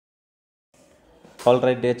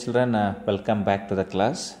Alright dear children, welcome back to the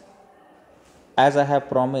class. As I have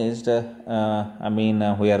promised,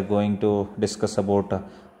 we are going to discuss about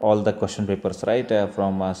all the question papers, right?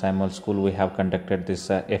 From Samuel School we have conducted this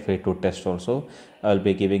FA-2 test also. I will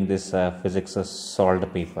be giving this physics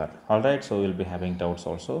solved paper. Alright, so we will be having doubts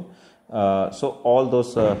also. So all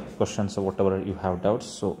those questions, whatever you have doubts,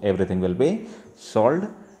 so everything will be solved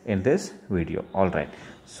in this video. Alright,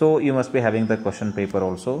 so you must be having the question paper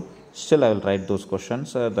also. Still I will write those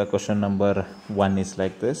questions. The question number 1 is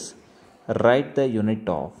like this. Write the unit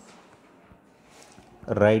of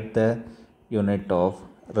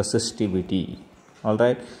resistivity.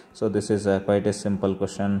 Alright, so this is quite a simple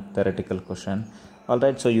question, theoretical question.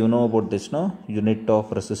 Alright, so you know about this, no? Unit of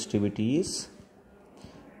resistivity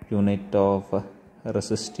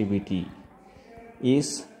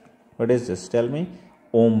is what is this? Tell me.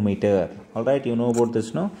 Ohm meter. Alright, you know about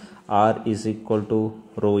this, no? R is equal to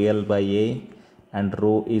rho L by A and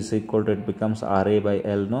rho is equal to, it becomes RA by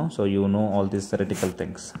L, no? So you know all these theoretical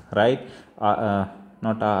things, right?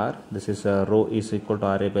 Not R, this is rho is equal to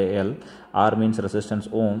RA by L. R means resistance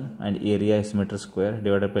ohm and area is meter square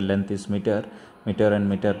divided by length is meter. Meter and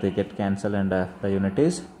meter they get cancelled and the unit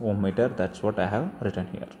is ohm meter. That's what I have written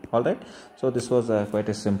here. Alright, so this was quite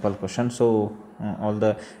a simple question. So all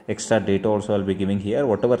the extra data also I'll be giving here.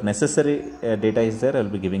 Whatever necessary data is there, I'll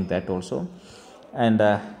be giving that also. And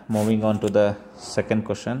moving on to the second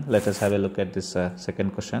question, let us have a look at this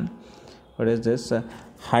second question. What is this?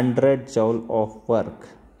 100 joule of work.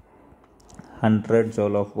 100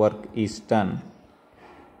 joule of work is done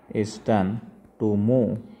to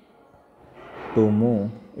move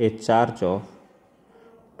a charge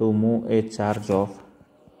of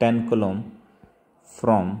 10 coulomb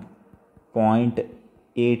from point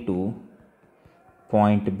A to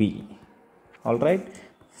point B. All right,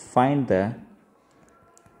 find the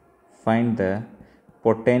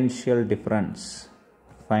potential difference.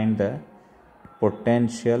 Find the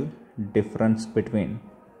potential difference between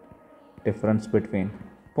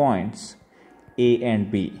points A and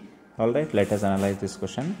B. All right, let us analyze this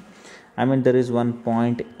question. There is one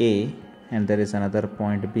point A and there is another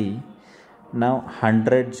point B. Now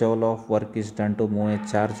 100 joule of work is done to move a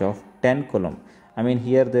charge of 10 coulomb.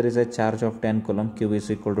 Here there is a charge of 10 coulomb. Q is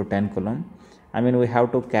equal to 10 coulomb. We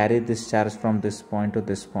have to carry this charge from this point to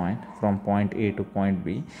this point, from point A to point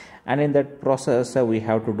B, and in that process we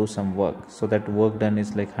have to do some work. So that work done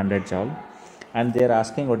is like 100 joule, and they are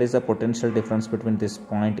asking what is the potential difference between this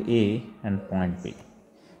point A and point B.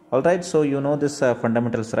 Alright, so you know this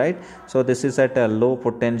fundamentals, right? So this is at a low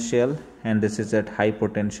potential and this is at high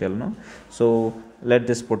potential, no? So let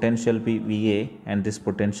this potential be VA and this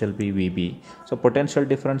potential be VB. So potential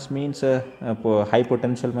difference means high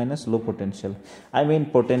potential minus low potential.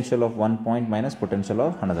 Potential of one point minus potential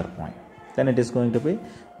of another point. Then it is going to be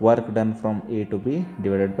work done from A to B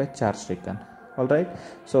divided by charge taken. Alright,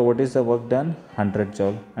 so what is the work done? 100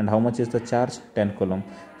 joule. And how much is the charge? 10 coulomb.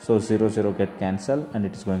 So 0 get cancelled and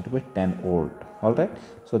it is going to be 10 volt. Alright,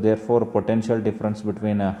 so therefore potential difference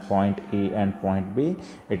between point A and point B,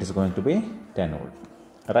 it is going to be 10 volt.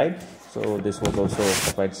 Right, so this was also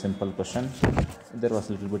a quite simple question. There was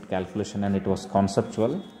a little bit calculation and it was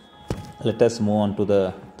conceptual. Let us move on to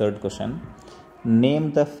the third question.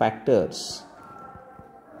 Name the factors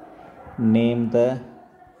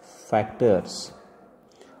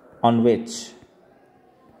on which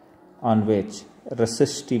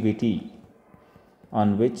resistivity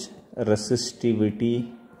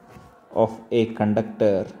of a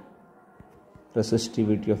conductor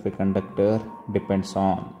depends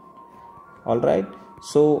on. All right,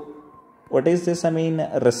 so what is this?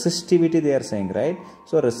 Resistivity they are saying, right?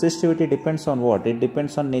 So resistivity depends on what? It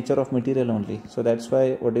depends on nature of material only. So that's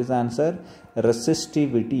why what is the answer?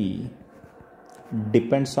 Resistivity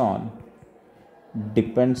depends on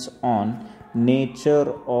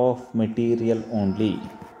nature of material only.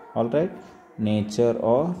 All right, nature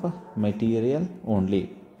of material only.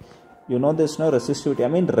 You know this, no? Resistivity,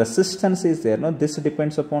 resistance is there, no? This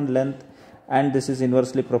depends upon length and this is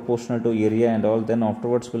inversely proportional to area and all. Then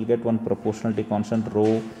afterwards we'll get one proportionality constant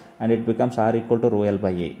rho and it becomes R equal to rho L by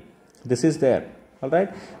A. This is there.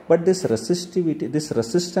 Alright, but this resistivity, this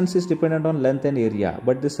resistance is dependent on length and area,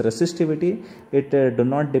 but this resistivity, it do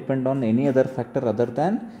not depend on any other factor other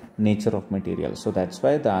than nature of material. So that's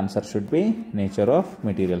why the answer should be nature of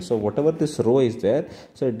material. So whatever this rho is there,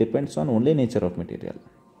 so it depends on only nature of material.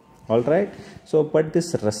 all right. So but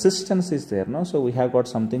this resistance is there, no? So we have got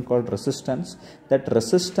something called resistance. That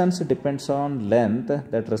resistance depends on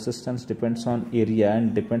length, that resistance depends on area,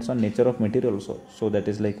 and depends on nature of material also. So that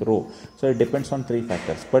is like rho. So it depends on three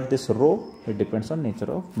factors, but this rho, it depends on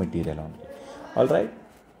nature of material only. All right,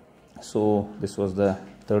 so this was the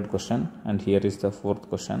third question, and here is the fourth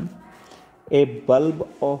question. A bulb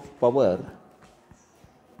of power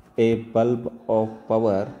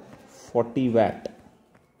 40 watt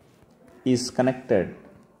is connected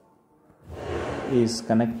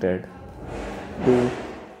to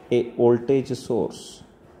a voltage source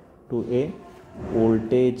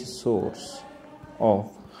of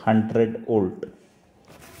 100 volt.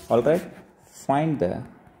 All right, find the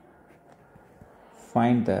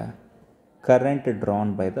current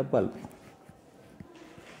drawn by the bulb.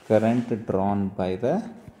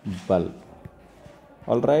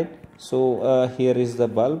 All right, so here is the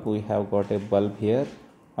bulb. We have got a bulb here.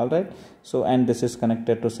 All right, so and this is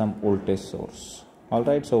connected to some voltage source. All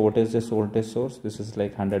right, so what is this voltage source? This is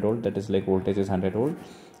like 100 volt, that is like voltage is 100 volt,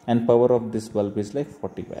 and power of this bulb is like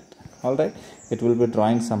 40 watt. All right, it will be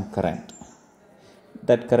drawing some current.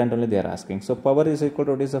 That current only they are asking. So power is equal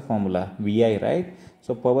to, what is the formula? VI, right?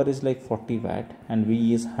 So power is like 40 watt and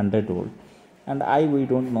V is 100 volt, and I we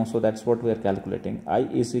don't know, so that's what we are calculating. I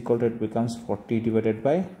is equal to, it becomes 40 divided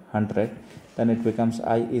by 100, then it becomes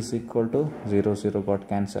I is equal to 0 got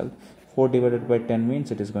cancelled. 4 divided by 10 means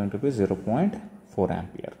it is going to be 0.4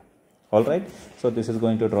 ampere. All right, so this is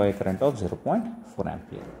going to draw a current of 0.4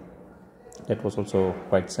 ampere. That was also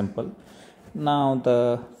quite simple. Now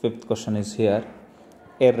the fifth question is here.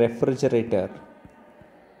 A refrigerator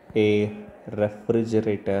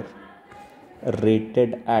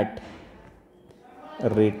rated at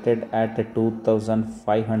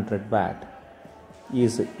 2500 watt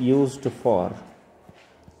is used for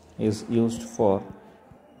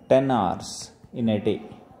 10 hours in a day.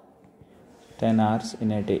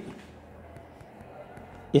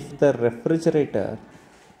 If the refrigerator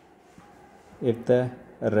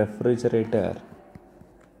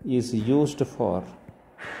is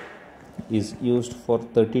used for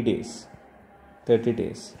 30 days,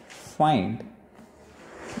 find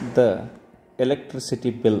the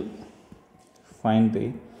electricity bill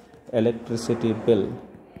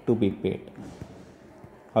to be paid.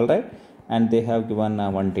 All right, and they have given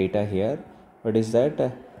one data here. What is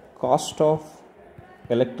that? Cost of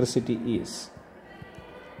electricity is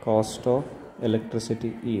 2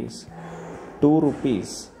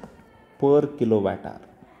 rupees per kilowatt hour.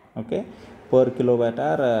 Okay, per kilowatt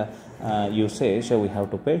hour usage we have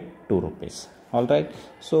to pay 2 rupees. All right,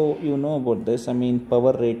 so you know about this. I mean,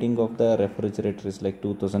 power rating of the refrigerator is like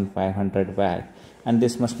 2500 watt, and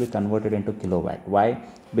this must be converted into kilowatt. Why?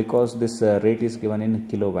 Because this rate is given in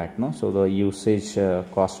kilowatt, no? So the usage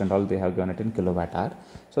cost and all they have given it in kilowatt hour.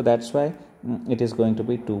 So that's why it is going to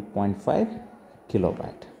be 2.5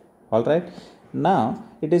 kilowatt. All right, now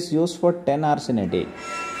it is used for 10 hours in a day.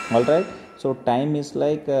 All right, so time is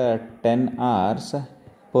like 10 hours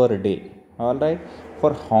per day. All right,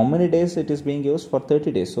 for how many days it is being used? For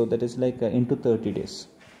 30 days. So that is like into 30 days.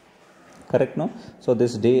 Correct, no? So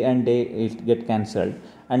this day and day it get cancelled,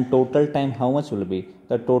 and total time how much will be?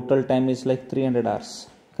 The total time is like 300 hours.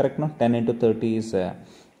 Correct, no? 10 into 30 is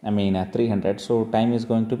 300. So time is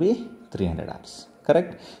going to be 300 hours.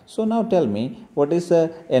 Correct. So now tell me, what is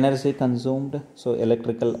the energy consumed? So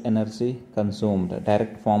electrical energy consumed,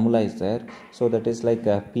 direct formula is there. So that is like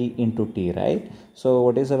P into T, right? So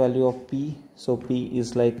what is the value of P? So P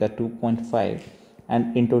is like 2.5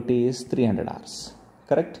 and into T is 300 hours.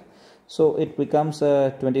 Correct. So it becomes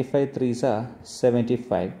 25 3s are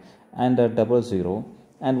 75 and 00,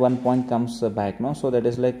 and 1 point comes back, no? So that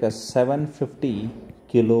is like 750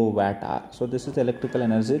 kilowatt hour. So this is electrical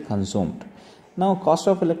energy consumed. Now cost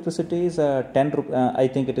of electricity is I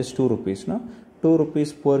think it is 2 rupees, no? 2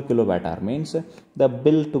 rupees per kilowatt hour means the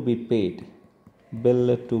bill to be paid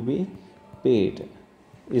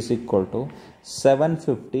is equal to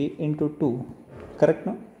 750 into 2. Correct,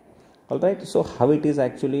 no? All right, so how it is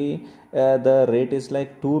actually the rate is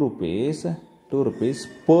like 2 rupees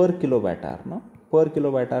per kilowatt hour, no? Per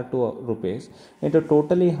kilowatt hour 2 rupees into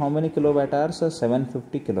totally how many kilowatt hours?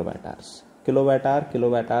 750 kilowatt hours. Kilowatt hour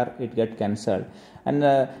it get cancelled, and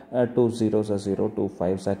 2 zeros are 0, 2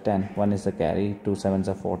 5s are 10, 1 is the carry, 2 7s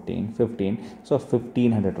are 14, 15, so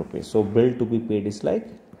 1500 rupees. So bill to be paid is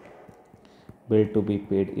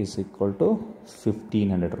equal to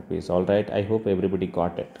 1500 rupees. All right, I hope everybody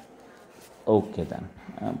got it. Okay, then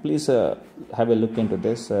please have a look into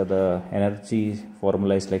this. The energy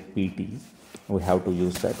formula is like PT. We have to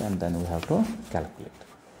use that, and then we have to calculate.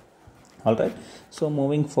 All right, so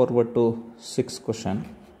moving forward to 6th question.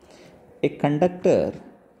 A conductor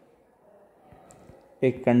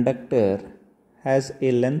has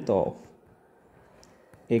a length of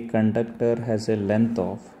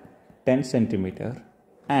 10 centimeter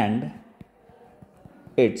and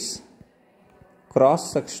its cross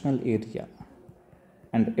sectional area,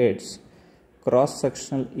 and its cross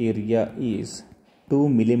sectional area is 2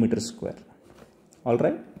 millimeter square. All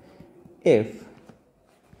right, if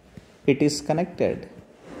it is connected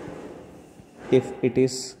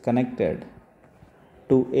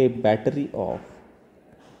to a battery of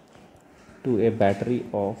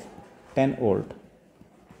 10 volt,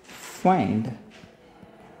 find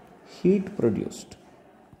heat produced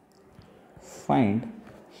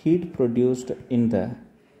in the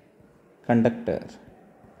conductor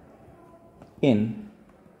in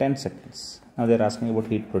 10 seconds. Now they are asking about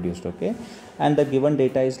heat produced, okay, and the given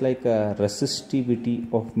data is like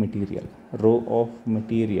resistivity of material. Rho of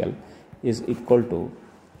material is equal to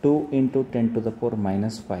 2 into 10 to the power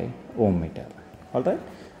minus 5 ohm meter. All right,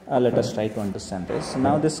 let us try to understand this.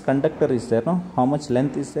 Now this conductor is there, no? How much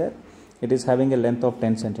length is there? It is having a length of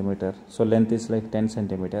 10 centimeter. So length is like 10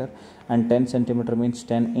 centimeter, and 10 centimeter means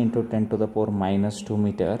 10 into 10 to the power minus 2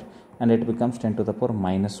 meter, and it becomes 10 to the power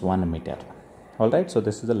minus 1 meter. All right, so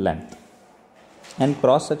this is the length. And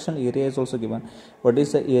cross sectional area is also given. What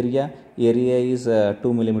is the area? Area is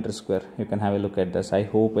 2 millimeter square. You can have a look at this. I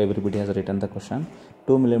hope everybody has written the question.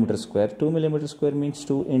 2 millimeter square. 2 millimeter square means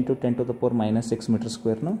 2 into 10 to the power minus 6 meter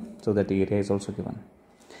square, no? So that area is also given.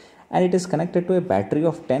 And it is connected to a battery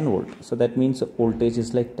of 10 volt. So that means voltage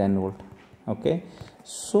is like 10 volt. Okay.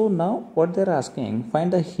 So now what they are asking,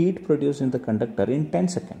 find the heat produced in the conductor in 10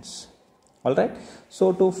 seconds. All right.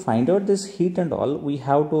 So to find out this heat and all, we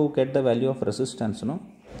have to get the value of resistance, no?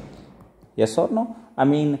 Yes or no? I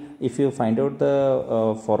mean, if you find out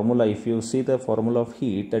the formula, if you see the formula of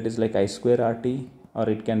heat, that is like I square RT, or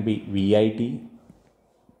it can be VIT,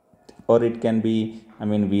 or it can be, I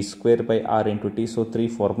mean, V square by R into T. So 3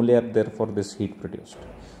 formulae are there for this heat produced.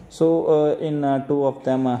 So in 2 of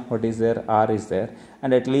them, what is there? R is there,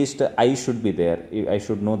 and at least I should be there. I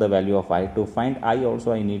should know the value of I. To find I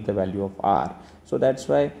also, I need the value of R. So that's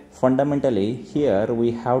why fundamentally here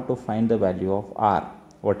we have to find the value of R.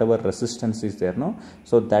 Whatever resistance is there, no?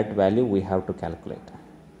 So that value we have to calculate.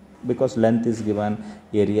 Because length is given,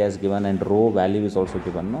 area is given, and rho value is also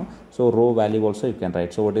given, no? So rho value also you can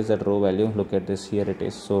write. So what is that rho value? Look at this, here it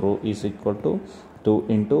is. So rho is equal to 2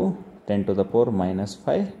 into 10 to the power minus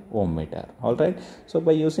 5 ohm meter. All right. So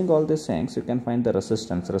by using all these things, you can find the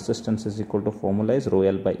resistance. Resistance is equal to, formula is rho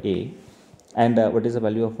L by A. And what is the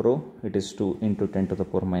value of rho? It is 2 into 10 to the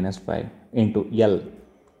power minus 5 into L.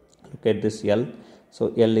 Look at this L.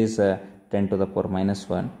 So L is 10 to the power minus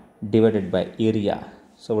 1 divided by area.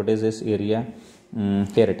 So what is this area?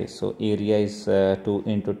 Here it is. So area is 2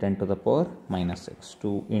 into 10 to the power minus 6.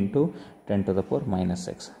 2 into 10 to the power minus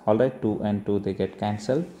 6. All right. 2 and 2 they get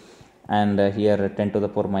cancelled. And here 10 to the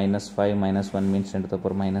power minus 5 minus 1 means 10 to the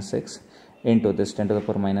power minus 6. Into this 10 to the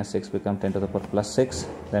power minus 6 becomes 10 to the power plus 6.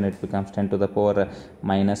 Then it becomes 10 to the power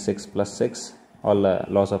minus 6 plus 6. All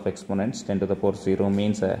loss of exponents. 10 to the power 0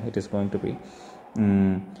 means it is going to be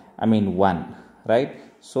 1, right?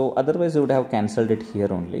 So otherwise you would have cancelled it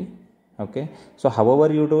here only. Okay, so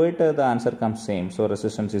however you do it, the answer comes same. So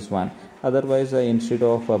resistance is 1. Otherwise instead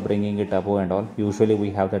of bringing it above and all, usually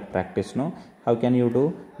we have that practice, no? How can you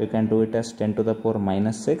do? You can do it as 10 to the power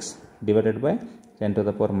minus 6 divided by 10 to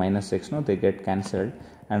the power minus 6, no? They get cancelled,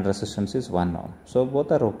 and resistance is 1 ohm. So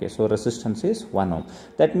both are okay. So resistance is 1 ohm.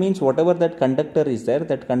 That means whatever that conductor is there,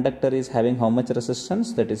 that conductor is having how much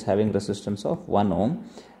resistance? That is having resistance of 1 ohm,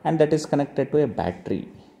 and that is connected to a battery.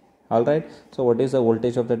 All right. So what is the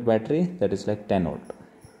voltage of that battery? That is like 10 volt.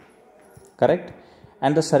 Correct.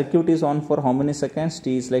 And the circuit is on for how many seconds?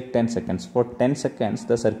 T is like 10 seconds. For 10 seconds,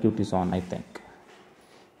 the circuit is on, I think.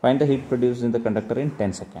 Find the heat produced in the conductor in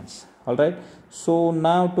 10 seconds. All right. So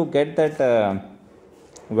now to get that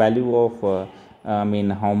value of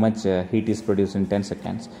how much heat is produced in 10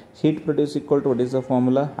 seconds. Heat produced equal to, what is the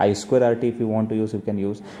formula? I square RT. If you want to use, you can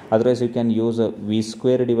use. Otherwise, you can use V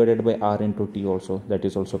square divided by R into T also. That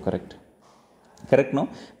is also correct. Correct, no?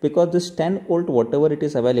 Because this 10 volt, whatever it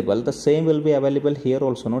is available, the same will be available here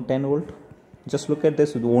also, no? 10 volt. Just look at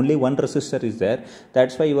this. Only one resistor is there.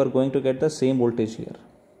 That's why you are going to get the same voltage here.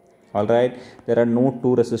 All right, there are no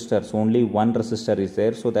 2 resistors, only one resistor is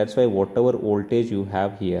there. So that's why whatever voltage you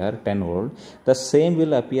have here, 10 volt, the same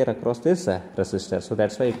will appear across this resistor. So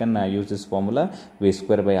that's why you can use this formula, V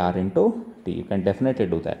square by R into T. You can definitely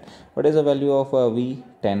do that. What is the value of V?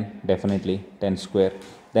 10, definitely 10 square.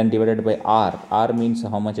 Then divided by R. R means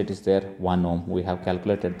how much it is there? 1 ohm. We have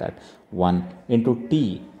calculated that. 1 into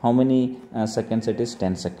T. How many seconds it is?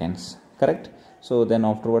 10 seconds. Correct? So then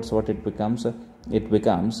afterwards what it becomes? It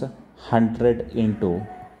becomes 100 into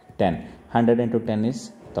 10. 100 into 10 is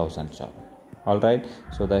 1000 joule. All right,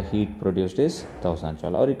 so the heat produced is 1000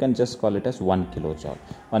 joule, or you can just call it as 1 kilojoule.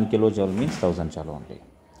 1 kilojoule means 1000 joule only.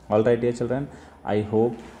 All right, dear children, I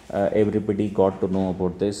hope everybody got to know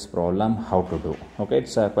about this problem, how to do. Okay,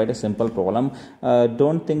 it's quite a simple problem.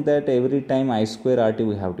 Don't think that every time I square RT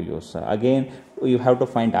we have to use. Again, you have to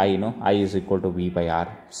find I, I is equal to V by R.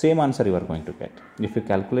 Same answer you are going to get. If you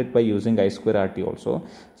calculate by using I square RT also,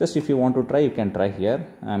 just if you want to try, you can try here.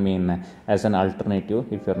 I mean, as an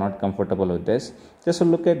alternative, if you are not comfortable with this, just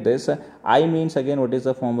look at this. I means again, what is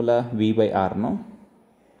the formula? V by R, no?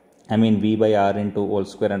 I mean V by R into whole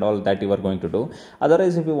square and all that you are going to do.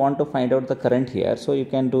 Otherwise, if you want to find out the current here, so you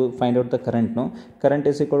can find out the current, no? Current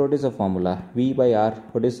is equal to, what is the formula? V by R.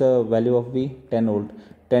 What is the value of V? 10 volt.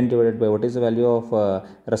 10 divided by, what is the value of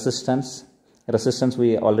resistance? Resistance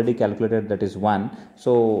we already calculated, that is 1.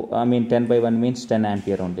 So, I mean 10 by 1 means 10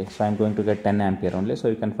 ampere only. So, I am going to get 10 ampere only. So,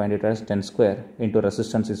 you can find it as 10 square into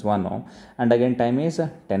resistance is 1 ohm. And again time is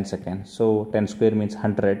 10 seconds. So, 10 square means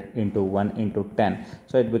 100 into 1 into 10.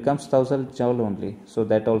 So, it becomes 1000 joule only. So,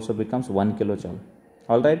 that also becomes 1 kilojoule.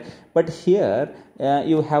 Alright, but here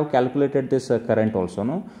you have calculated this current also,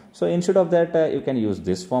 no? So, instead of that you can use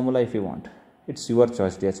this formula if you want. It's your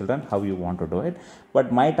choice, dear children, how you want to do it.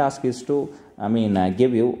 But my task is to,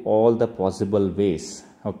 give you all the possible ways,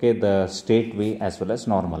 okay, the straight way as well as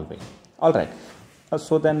normal way. All right.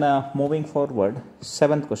 So then moving forward,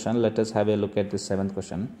 7th question, let us have a look at this 7th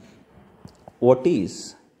question. What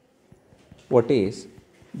is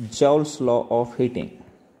Joule's law of heating?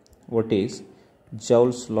 What is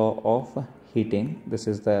Joule's law of heating? This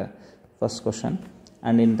is the first question.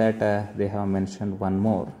 And in that they have mentioned one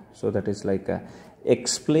more. So that is like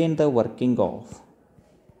explain the working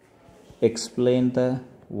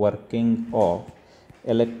of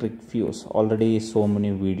electric fuse. Already so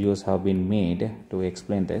many videos have been made to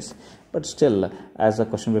explain this, but still as the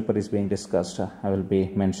question paper is being discussed, I will be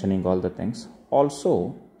mentioning all the things.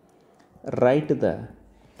 Also write the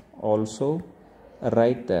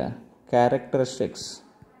characteristics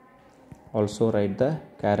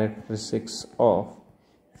of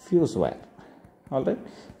fuse wire. All right,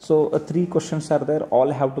 so 3 questions are there,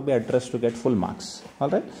 all have to be addressed to get full marks. All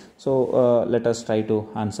right, so let us try to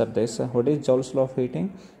answer this. What is Joule's law of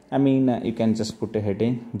heating? You can just put a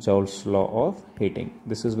heading, Joule's law of heating.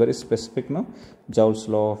 This is very specific, no? Joule's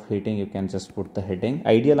law of heating, you can just put the heading.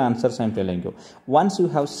 Ideal answers I am telling you. Once you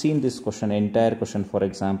have seen this question, entire question, for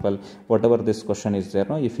example, whatever this question is there,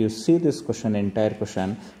 no? If you see this question, entire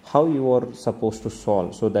question, how you are supposed to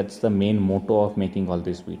solve. So that's the main motto of making all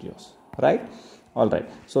these videos, right? All right,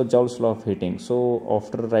 so Joule's law of heating. So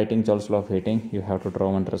after writing Joule's law of heating, you have to draw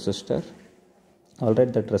one resistor. All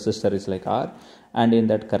right, that resistor is like R, and in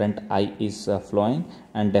that current I is flowing,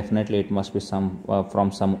 and definitely it must be some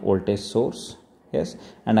from some voltage source. Yes,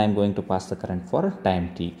 and I am going to pass the current for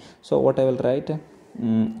time t. So what I will write,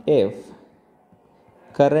 if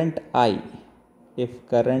current I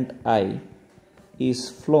is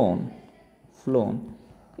flown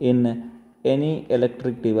in any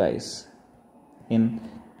electric device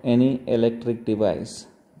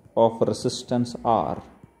of resistance R,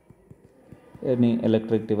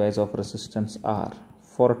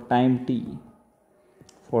 for time t,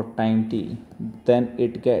 then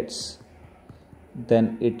it gets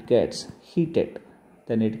heated.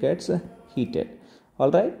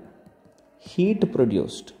 All right, heat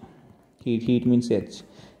produced, heat means H,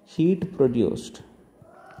 heat produced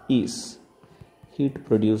is,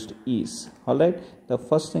 all right. The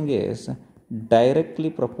first thing is directly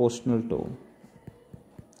proportional to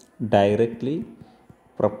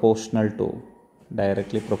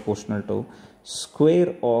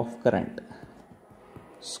square of current.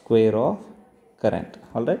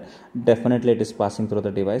 All right, definitely it is passing through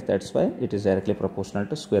the device, that's why it is directly proportional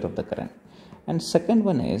to square of the current. And second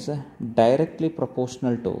one is directly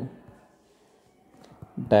proportional to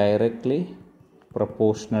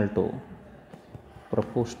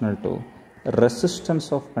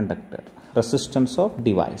resistance of conductor, resistance of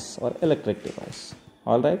device or electric device.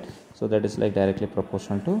 All right, so that is like directly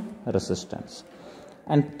proportional to resistance.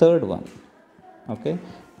 And third one, okay,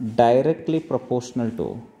 directly proportional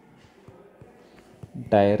to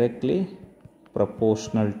time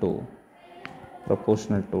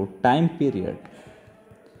period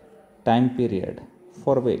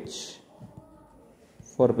for which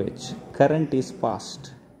current is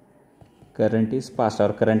passed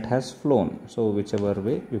or current has flown. So whichever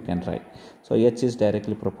way you can write. So H is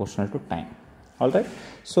directly proportional to time. All right,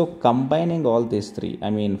 so combining all these three,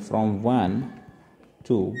 from 1,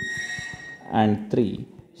 2 and 3,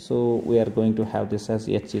 so we are going to have this as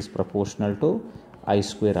H is proportional to I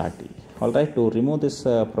square RT. Alright, to remove this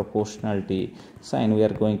proportionality sign, we are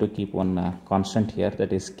going to keep one constant here,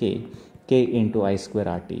 that is k into I square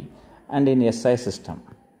RT. And in SI system,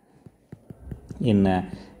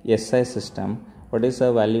 what is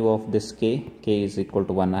the value of this k? K is equal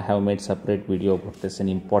to 1. I have made separate video about this in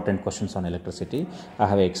important questions on electricity. I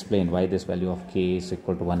have explained why this value of k is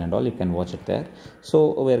equal to 1 and all. You can watch it there.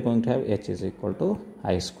 So we are going to have H is equal to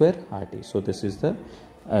I square RT. So this is the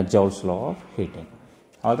Joule's law of heating.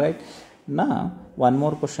 Alright. Now one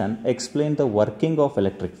more question, explain the working of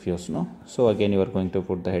electric fuse. No, so again you are going to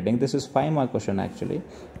put the heading. This is 5-mark question actually,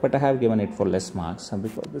 but I have given it for less marks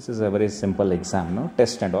because this is a very simple exam, no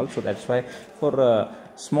test and all. So that's why for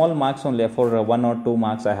small marks only, for 1 or 2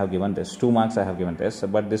 marks I have given this, 2 marks I have given this,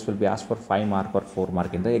 but this will be asked for 5 mark or 4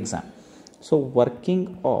 mark in the exam. So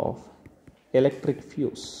working of electric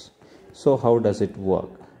fuse, so how does it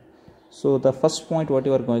work? So the first point what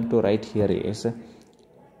you are going to write here is,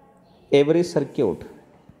 every circuit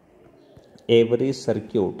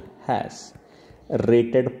has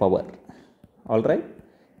rated power. All right,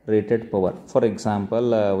 rated power. For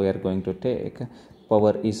example, we are going to take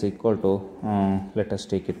power is equal to let us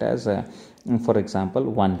take it as for example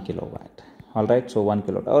 1 kilowatt. All right, so 1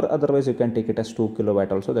 kilowatt, or otherwise you can take it as 2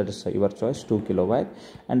 kilowatt also, that is your choice, 2 kilowatt,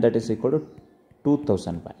 and that is equal to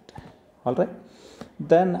 2000 watt. All right,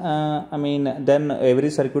 then then every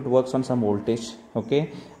circuit works on some voltage.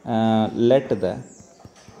 Okay, let the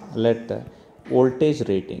voltage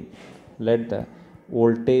rating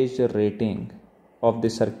of the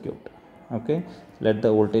circuit, okay, let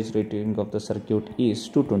the voltage rating of the circuit is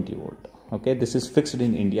 220 volt. Okay, this is fixed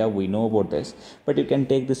in India, we know about this, but you can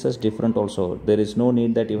take this as different also. There is no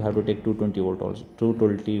need that you have to take 220 volt also,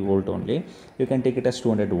 220 volt only. You can take it as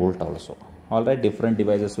 200 volt also. All right, different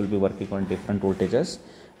devices will be working on different voltages,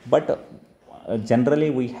 but generally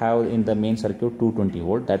we have in the main circuit 220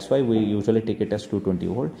 volt. That's why we usually take it as 220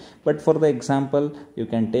 volt. But for the example, you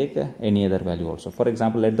can take any other value also. For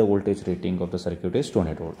example, let the voltage rating of the circuit is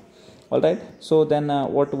 200 volt. All right, so then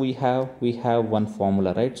what we have one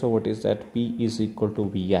formula, right? So what is that? P is equal to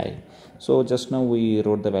VI. So just now we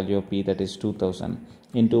wrote the value of P, that is 2000,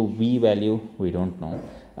 into V value we don't know.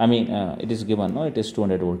 It is given, no, it is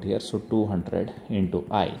 200 volt here, so 200 into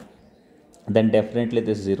I. Then definitely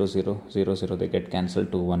this 0 0 0 0 they get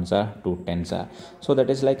cancelled, 2 1s are 2 10s are. So that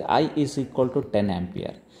is like I is equal to 10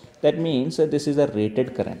 ampere. That means this is a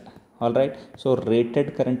rated current. All right, so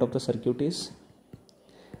rated current of the circuit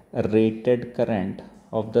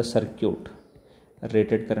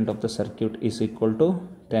is equal to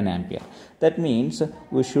 10 ampere. That means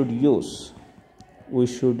we should use a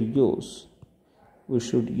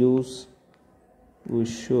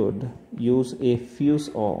fuse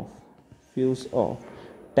of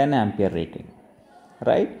 10 ampere rating,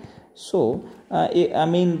 right? So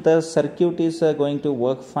the circuit is going to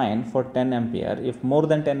work fine for 10 ampere. If more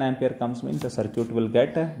than 10 ampere comes, means the circuit will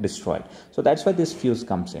get destroyed. So that's why this fuse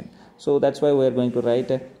comes in. So that's why we are going to write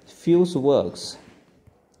fuse works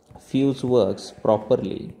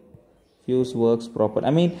properly.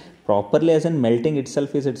 Properly as in melting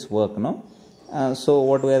itself is its work, no? So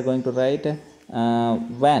what we are going to write,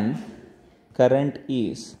 when current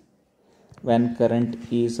is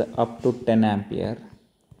up to 10 ampere,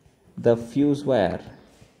 the fuse wire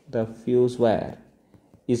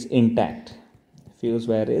is intact.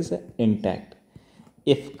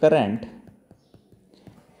 If current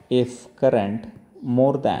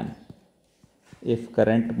more than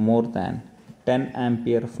 10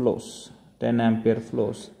 ampere flows, then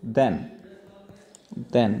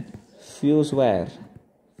fuse wire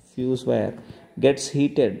gets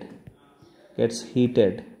heated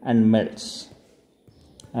and melts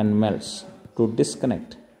to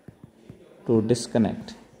disconnect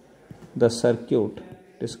the circuit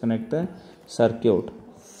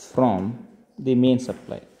from the main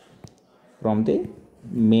supply.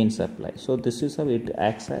 So this is how it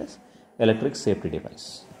acts as electric safety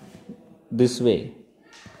device. This way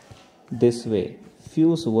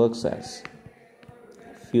fuse works as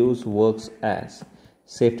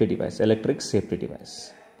safety device, electric safety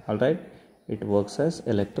device. All right, it works as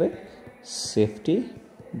electric safety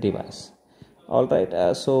device. All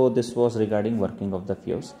right, so this was regarding working of the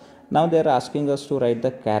fuse. Now they are asking us to write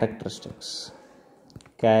the characteristics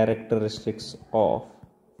of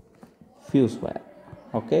fuse wire.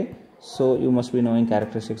 Okay, so you must be knowing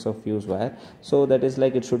characteristics of fuse wire. So that is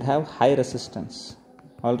like it should have high resistance.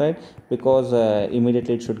 All right, because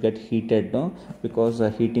immediately it should get heated, no, because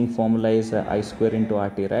heating formula is I square into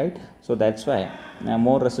RT, right? So that's why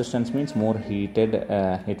more resistance means more heated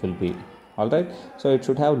it will be. All right, so it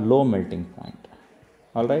should have low melting point.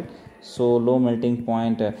 All right, so low melting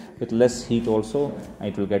point with less heat also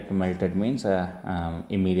it will get melted, means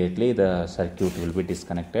immediately the circuit will be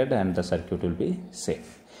disconnected and the circuit will be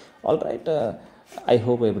safe. All right, I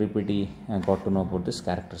hope everybody got to know about this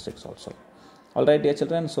characteristics also. All right, dear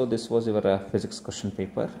children, so this was your physics question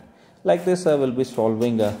paper. Like this, I will be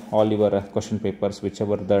solving all your question papers,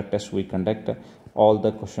 whichever the test we conduct, all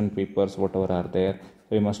the question papers, whatever are there,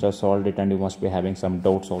 we must have solved it, and you must be having some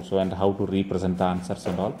doubts also, and how to represent the answers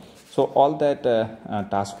and all. So all that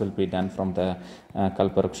task will be done from the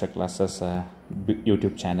Kalparuksha classes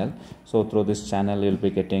YouTube channel. So through this channel, you'll be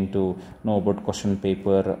getting to know about question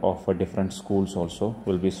paper of different schools also.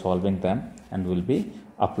 We'll be solving them and we'll be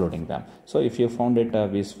uploading them. So if you found it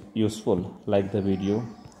useful, like the video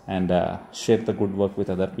and share the good work with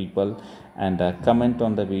other people, and comment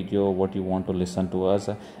on the video what you want to listen to us,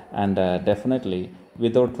 and definitely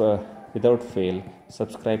without fail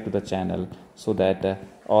subscribe to the channel, so that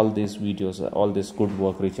all these videos, all this good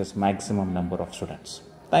work reaches maximum number of students.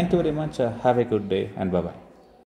 Thank you very much. Have a good day, and bye bye.